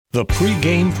The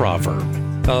pregame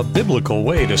proverb, a biblical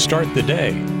way to start the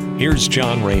day. Here's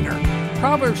John Rayner.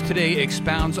 Proverbs today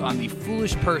expounds on the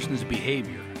foolish person's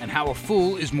behavior and how a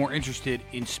fool is more interested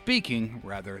in speaking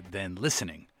rather than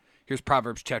listening. Here's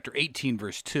Proverbs chapter 18,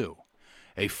 verse 2.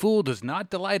 A fool does not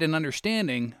delight in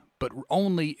understanding, but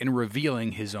only in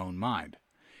revealing his own mind.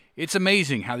 It's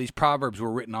amazing how these proverbs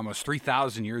were written almost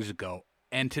 3,000 years ago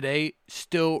and today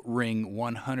still ring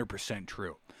 100%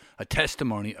 true. A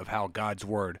testimony of how God's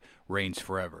word reigns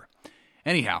forever.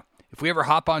 Anyhow, if we ever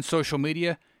hop on social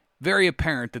media, very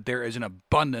apparent that there is an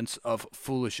abundance of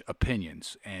foolish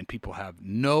opinions, and people have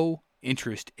no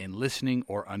interest in listening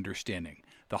or understanding.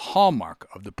 The hallmark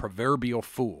of the proverbial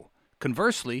fool.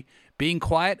 Conversely, being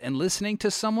quiet and listening to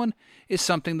someone is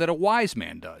something that a wise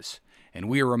man does. And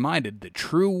we are reminded that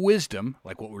true wisdom,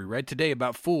 like what we read today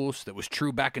about fools, that was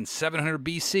true back in 700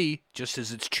 BC, just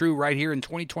as it's true right here in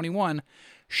 2021,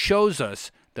 shows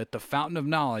us that the fountain of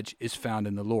knowledge is found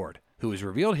in the Lord, who has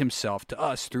revealed himself to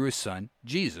us through his Son,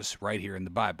 Jesus, right here in the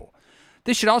Bible.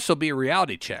 This should also be a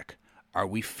reality check. Are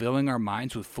we filling our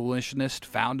minds with foolishness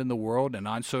found in the world and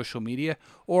on social media,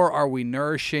 or are we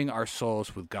nourishing our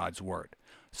souls with God's word?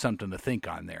 Something to think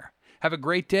on there. Have a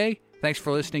great day. Thanks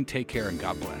for listening. Take care, and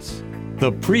God bless.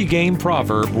 The pregame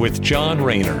proverb with John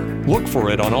Rayner. Look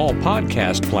for it on all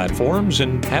podcast platforms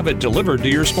and have it delivered to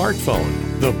your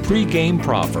smartphone. The pregame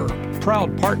proverb.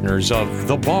 Proud partners of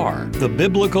The Bar, the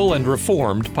Biblical and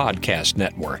Reformed Podcast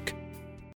Network.